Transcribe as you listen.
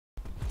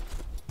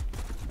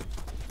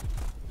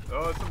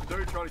Oh, some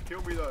dude trying to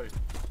kill me though. Is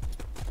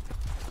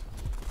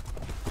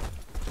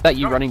that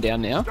you running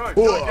down now? Go,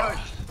 go, go.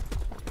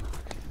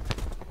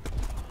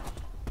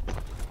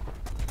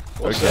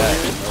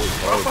 Okay.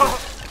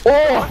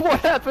 Oh, what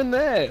happened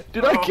there?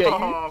 Did I get you?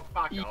 Oh,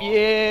 fuck off.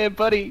 Yeah,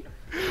 buddy.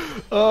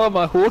 Oh,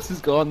 my horse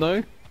is gone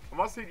though. I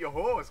must hit your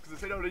horse because it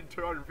said I did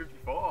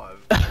 255.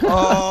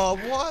 Oh,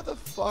 why the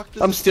fuck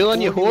does I'm it still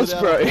on your spawn horse,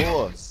 without a bro.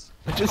 horse?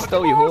 I just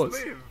stole your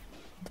horse.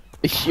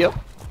 Live. Yep.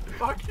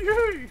 Fuck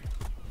you.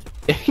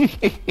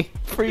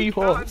 Free You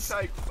horse.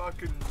 can't take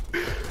fucking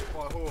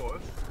my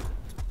horse.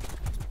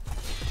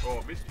 Oh,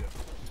 I missed you.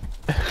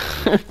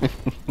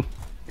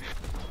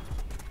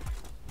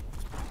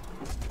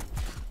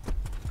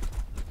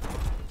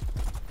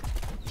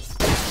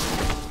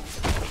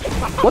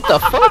 What the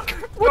fuck?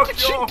 What did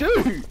she Knocked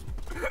do?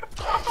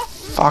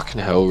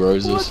 Fucking hell,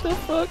 Roses. What the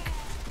fuck?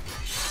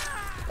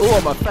 Oh,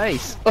 on my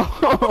face.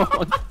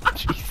 Oh,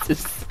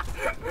 Jesus.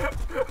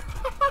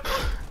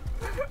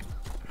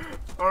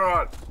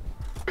 Alright.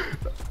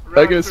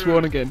 I gotta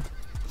spawn again.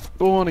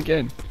 Spawn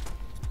again.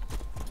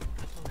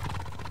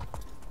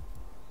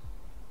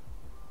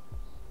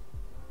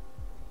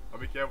 I'll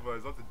be careful,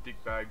 there's lots of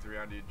dick bags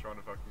around here trying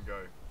to fucking go.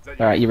 Is that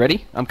you? Alright, you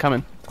ready? I'm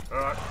coming.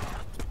 Alright.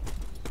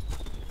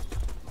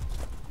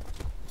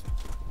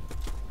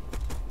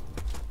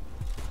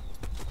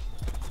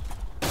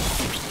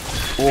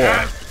 Oh,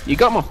 Yes! you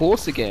got my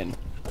horse again.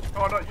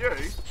 Oh, not you.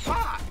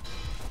 Fuck!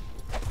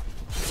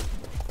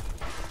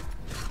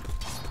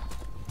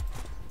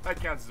 That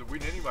counts as a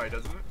win anyway,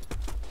 doesn't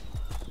it?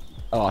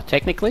 Oh,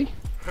 technically?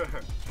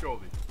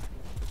 Surely.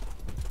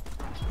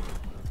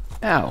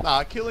 Ow.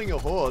 Nah, killing a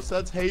horse,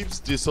 that's heaps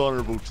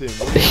dishonourable, Tim.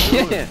 What are you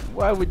doing? Yeah,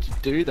 why would you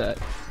do that?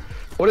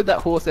 What did that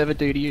horse ever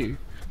do to you?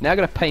 Now I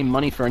gotta pay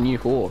money for a new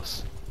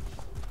horse.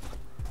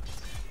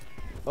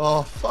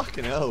 Oh,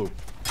 fucking hell.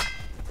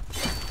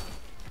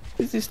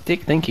 Who does this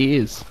dick think he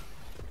is?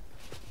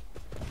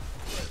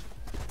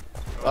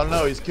 I don't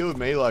know, he's killed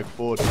me like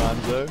 4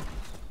 times though.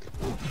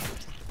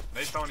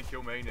 He's trying to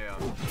kill me now.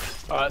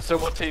 Alright, so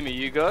what team are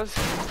you guys?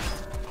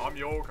 I'm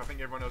York, I think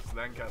everyone else is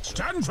Lancaster.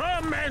 Stand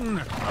firm, men!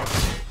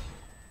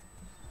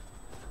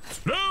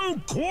 No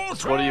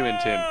quarter! What are you in,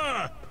 Tim?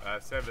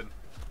 7.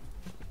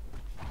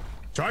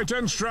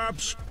 Tighten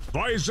straps,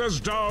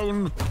 visors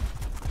down.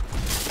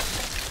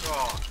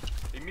 Oh,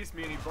 he missed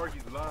me and he broke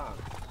his leg.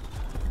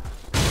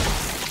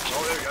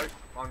 Oh, there we go.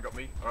 One got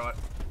me. Alright.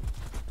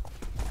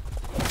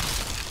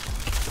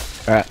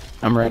 Alright,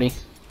 I'm ready.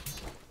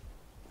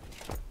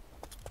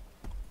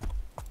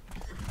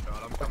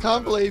 I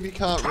can't believe you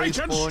can't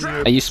Tighten respawn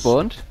straps. Are you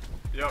spawned?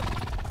 Yep.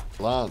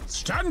 your Lance.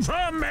 Stand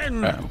firm, men!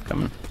 Alright, I'm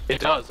coming.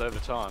 It does over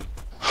time.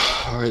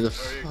 Hurry the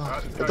Alright,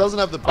 fuck. let's It go. doesn't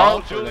have the Oh,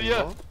 bar for it Julia!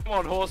 anymore. Come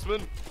on,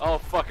 horseman. I'll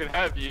fucking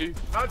have you.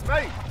 No, it's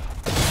me!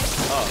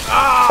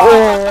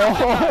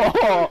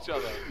 Oh! Each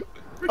other.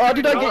 Oh,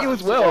 did I get you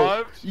as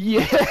well? Survived.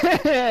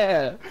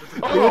 Yeah!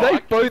 Oh, Were they I-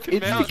 both you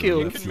can mount-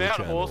 insta-kills? You can mount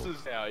horses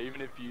now,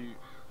 even if you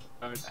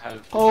don't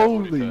have...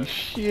 Holy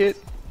shit!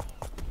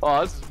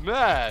 Oh, this is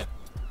mad.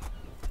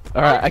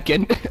 Alright,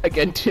 again,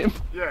 Tim.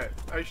 Yeah,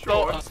 hey,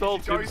 Stole- sure. I stole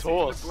you go Tim's sit in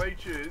horse. the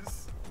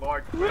bleachers,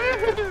 like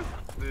where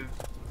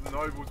the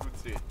nobles would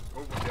sit.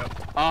 Oh,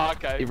 yep. Oh,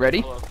 okay. You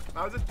ready? Hold on.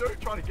 No, there's a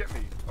dude trying to get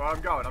me. Alright,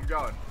 I'm going, I'm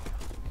going.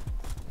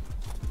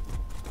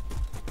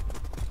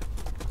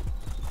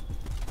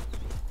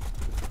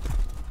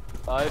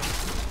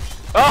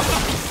 Oh!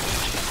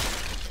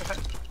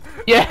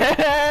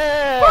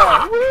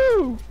 Yeah!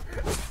 Woo!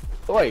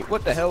 Wait,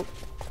 what the hell?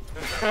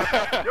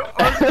 You're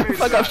over me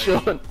Fuck up, today.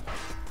 Sean.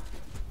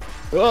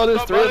 Oh, there's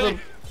Oh, 3 of buddy.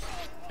 them.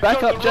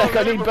 Back got up, the Jack. I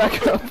wrong need name.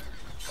 backup.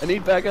 I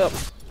need backup.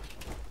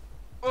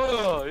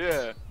 Oh,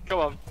 yeah. Come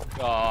on.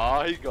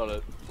 Aw, he got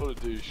it. What a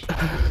douche.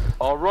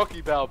 Oh,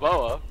 Rocky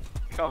Balboa.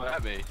 Come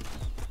at me.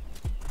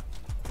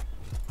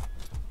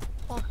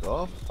 Fuck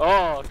off.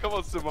 Oh, come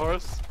on, Sir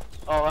Morris.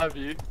 I'll have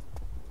you.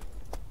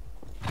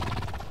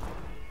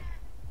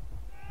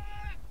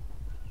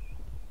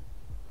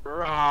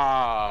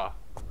 Rah.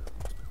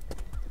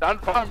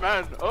 Stand firm,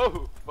 man.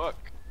 Oh, fuck.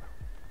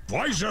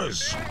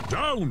 Visors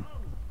down.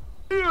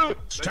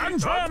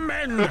 Stand firm,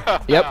 men!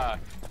 Yep.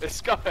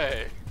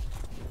 Escape.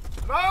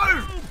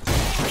 No!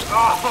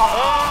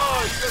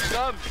 Oh, it's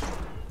done.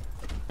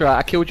 Right,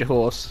 I killed your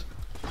horse.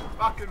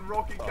 Fucking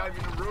Rocky came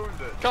in and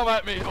ruined it. Come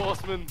at me,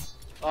 horseman.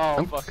 I'll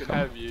I'm fucking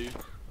coming. have you.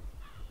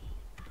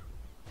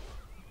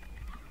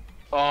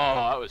 Oh,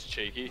 that was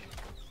cheeky.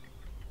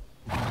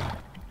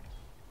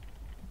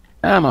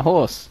 Ah, my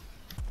horse.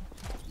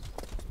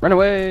 Run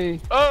away.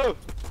 Oh!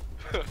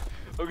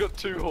 I've got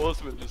 2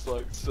 horsemen just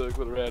like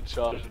circling around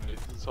charging me.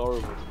 This is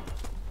horrible.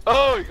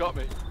 Oh, he got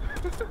me.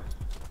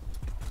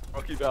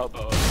 Rocky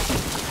Balboa.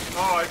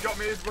 Oh, he got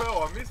me as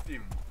well. I missed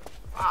him.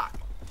 Fuck.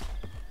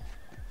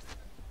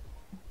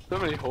 So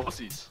many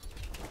horsies.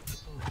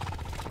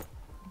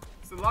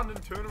 It's the London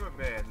tournament,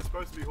 man. There's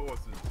supposed to be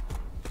horses.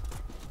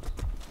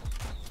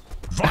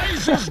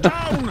 Visors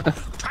down!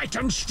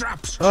 Tighten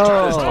straps!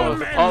 Oh. Stand firm,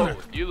 men! Oh,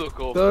 you look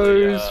awfully,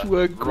 Those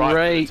were right for the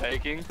great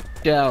taking.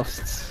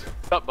 jousts.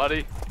 What's up,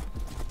 buddy?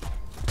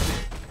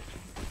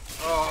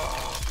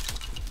 Oh.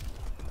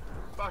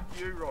 Fuck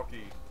you,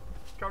 Rocky.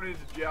 Coming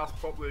into Joust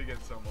properly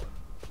against someone.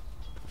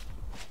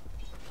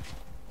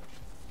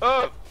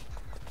 Oh!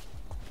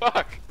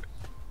 Fuck!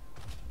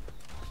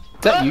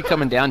 Is that you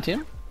coming down,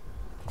 Tim?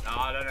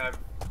 Nah, I don't have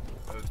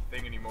a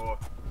thing anymore.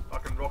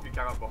 Fucking Rocky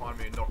came up behind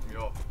me and knocked me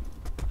off.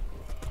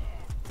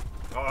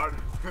 Oh.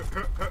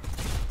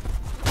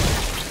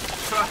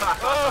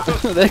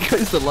 There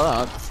goes the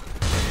lance.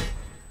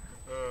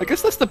 I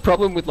guess that's the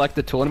problem with like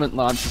the tournament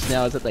lances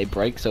now, is that they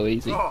break so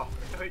easy. Oh,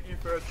 I hit you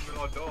first and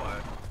then I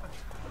die.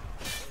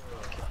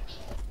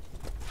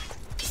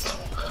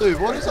 Dude,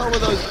 what is up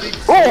with those big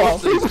Oh,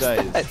 swords these who's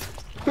days? that?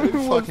 Dude, Who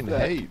was fucking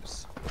that?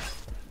 heaps.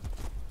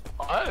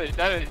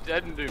 That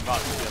didn't do much.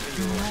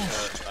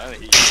 I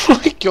think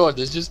Oh my god,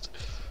 there's just.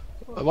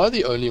 Am I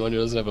the only one who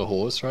doesn't have a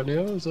horse right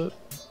now? Is that a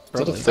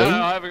Probably. thing?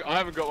 No, I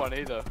haven't got one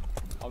either.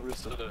 I'm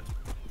just sort of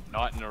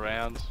knighting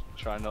around,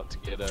 trying not to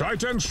get a.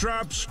 Tighten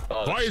straps.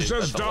 Oh, shit,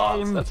 Visors that's a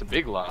lance. down. That's a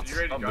big lance. You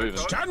ready to I'm go, moving.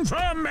 Todd? Stand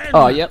firm, men.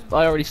 Oh, yep,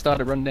 I already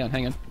started running down.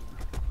 Hang on.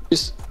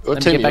 Just, Let what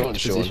me team get are back you on, into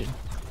Sean? position.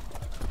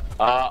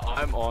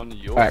 I'm on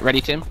your. Alright,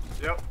 ready, Tim?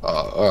 Yep. Oh,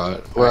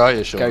 alright. Where are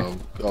you, Sean? Go.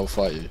 I'll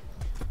fight you.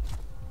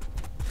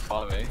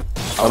 Follow me.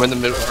 I'm in the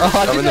middle. Oh,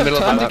 I I'm in didn't the have middle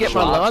of time the to map. get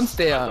my Sean. lance At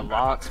the down.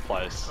 lance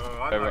place. Oh,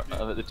 I Over,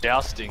 like it. the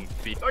jousting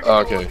bit. Don't get Oh,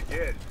 lost okay.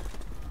 again.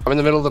 I'm in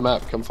the middle of the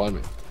map. Come find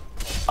me.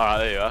 Alright,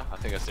 there you are. I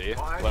think I see you.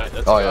 Fine. Wait,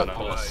 that's Oh, a guy yeah. on a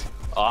horse.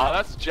 Ah,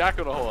 that's Jack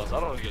on a horse. I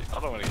don't want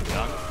to get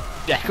done.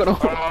 Yeah, got a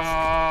horse.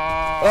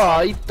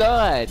 Oh, he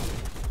died.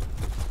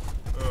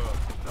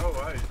 No way.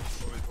 All these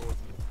horses.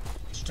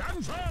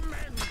 Stand firm,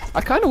 men.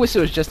 I kind of wish it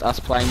was just us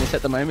playing this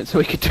at the moment so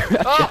we could do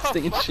our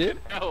jousting and shit.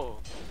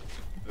 Hell.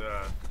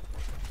 Yeah.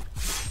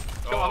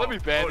 Come on, let me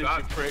bandage hold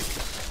you, on. prick.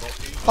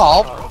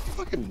 Oh,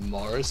 fucking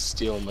Morris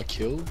stealing my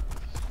kill.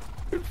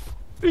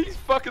 He's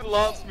fucking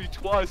lanced me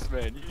twice,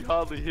 man. You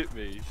hardly hit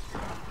me.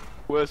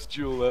 Worst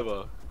duel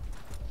ever.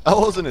 That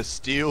wasn't a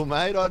steal,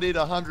 mate. I did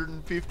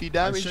 150 I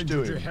damage send to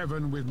you to him.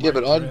 heaven with Yeah,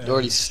 my but I'd prayers.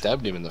 already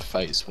stabbed him in the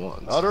face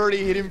once. I'd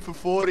already hit him for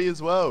 40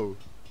 as well.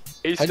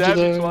 He How'd you stabbed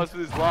me know? twice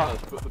with his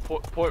lance, but the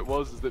point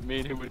was is that me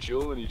and him were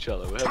dueling each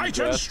other. We're having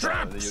Tighten grouse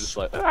time, and then you're just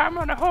like, straps. I'm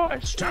on a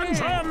horse. Stand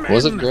firm, men.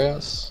 Was it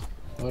grouse?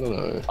 I don't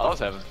know. I was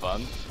having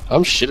fun.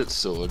 I'm shit at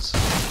swords.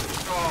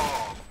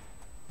 Oh,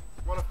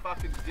 what a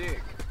fucking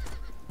dick.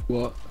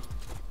 What?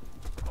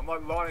 I'm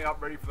like lining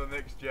up ready for the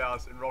next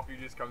joust and Rocky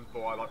just comes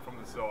by like from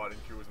the side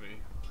and kills me.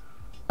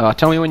 Oh,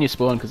 tell me when you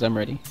spawn because I'm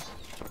ready.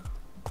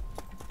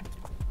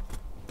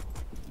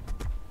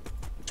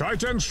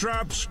 Tighten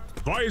straps.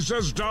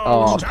 Visors down.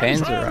 Oh,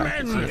 Stand Panzer firm,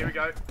 Rifles, men. yeah. Here we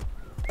go.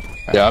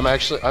 Yeah,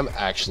 I'm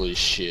actually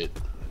shit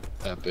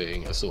at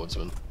being a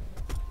swordsman.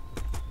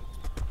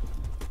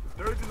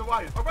 Dude's in the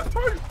way. I've got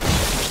two!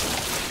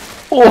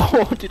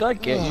 Oh, did I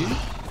get you?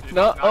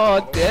 No, oh,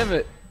 no. damn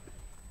it.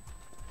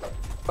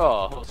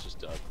 Oh, horse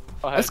just died.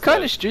 That's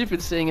kind of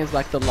stupid seeing as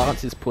like the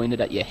lance is pointed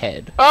at your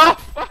head. Ah,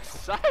 fuck's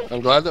sake! I'm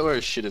glad that we're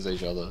as shit as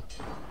each other.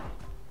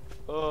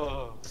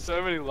 Oh,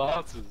 so many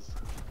lances.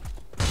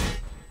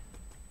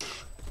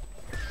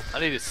 I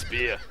need a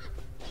spear.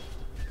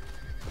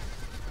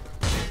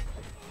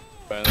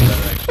 Apparently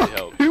that actually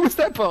helped. Who was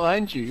that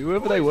behind you?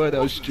 Whoever they were,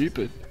 that was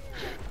stupid.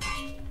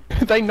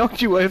 They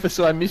knocked you over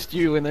so I missed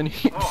you and then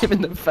hit him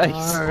in the face.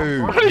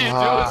 No. What are you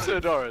doing, Sir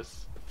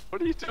Doris?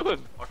 What are you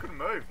doing? I couldn't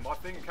move. My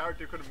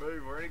character couldn't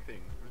move or anything.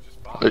 It was just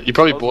fun. You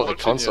probably I was bought the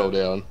watching console you.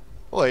 down.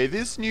 Wait,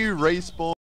 this new respawn